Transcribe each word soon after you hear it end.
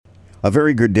A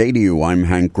very good day to you. I'm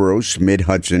Hank Gross,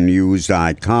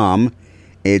 MidHudsonNews.com.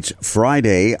 It's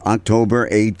Friday, October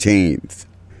 18th.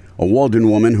 A Walden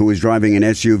woman who was driving an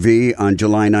SUV on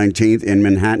July 19th in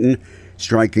Manhattan,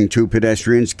 striking two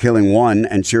pedestrians, killing one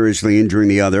and seriously injuring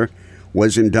the other,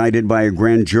 was indicted by a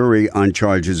grand jury on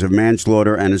charges of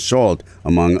manslaughter and assault,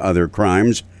 among other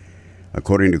crimes.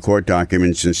 According to court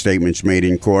documents and statements made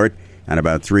in court, at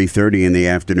about 3:30 in the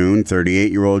afternoon,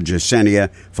 38-year-old Jasenia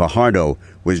Fajardo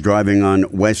was driving on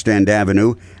West End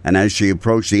Avenue, and as she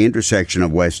approached the intersection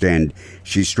of West End,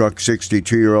 she struck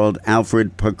 62-year-old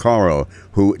Alfred Picaro,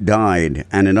 who died,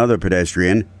 and another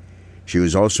pedestrian. She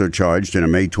was also charged in a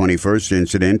May 21st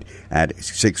incident at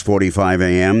 6:45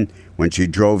 a.m. when she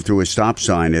drove through a stop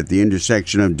sign at the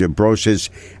intersection of Desbrosses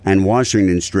and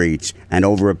Washington Streets and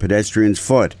over a pedestrian's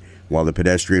foot, while the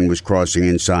pedestrian was crossing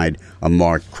inside a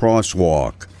marked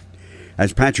crosswalk.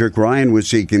 As Patrick Ryan was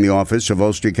seeking the office of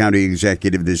Ulster County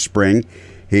Executive this spring,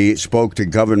 he spoke to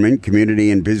government,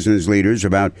 community, and business leaders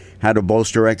about how to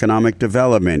bolster economic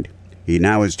development. He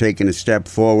now has taken a step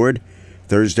forward.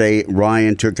 Thursday,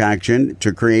 Ryan took action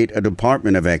to create a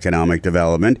Department of Economic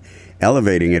Development,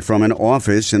 elevating it from an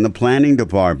office in the planning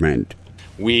department.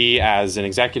 We, as an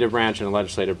executive branch and a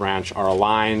legislative branch, are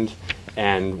aligned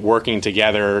and working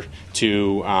together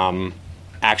to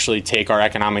actually take our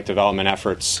economic development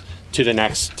efforts to the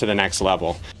next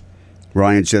level.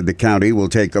 Ryan said the county will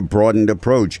take a broadened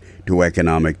approach to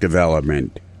economic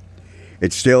development.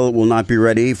 It still will not be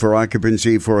ready for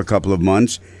occupancy for a couple of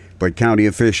months, but county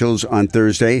officials on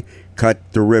Thursday cut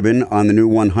the ribbon on the new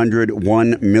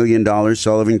 $101 million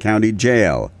Sullivan County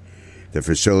Jail. The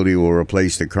facility will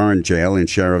replace the current jail and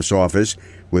sheriff's office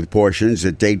with portions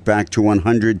that date back to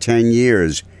 110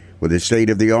 years, with a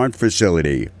state-of-the-art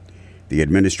facility. The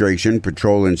administration,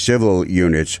 patrol, and civil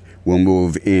units will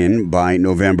move in by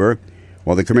November,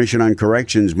 while the Commission on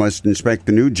Corrections must inspect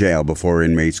the new jail before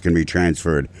inmates can be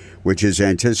transferred, which is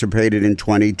anticipated in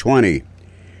 2020.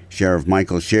 Sheriff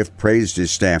Michael Schiff praised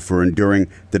his staff for enduring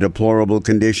the deplorable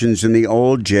conditions in the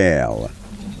old jail.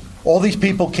 All these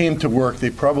people came to work.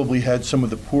 They probably had some of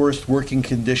the poorest working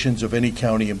conditions of any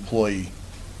county employee.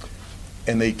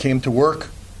 And they came to work.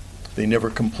 They never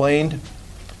complained.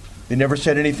 They never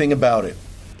said anything about it.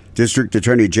 District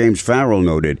Attorney James Farrell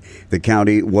noted the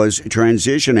county was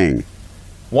transitioning.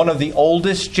 One of the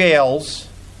oldest jails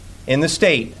in the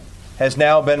state has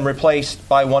now been replaced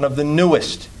by one of the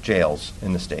newest jails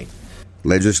in the state.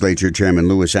 Legislature Chairman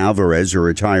Luis Alvarez, a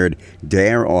retired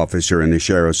DARE officer in the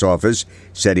sheriff's office,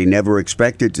 said he never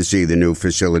expected to see the new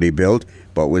facility built,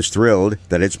 but was thrilled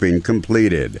that it's been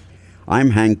completed.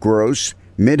 I'm Hank Gross,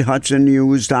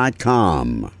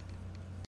 MidHudsonNews.com.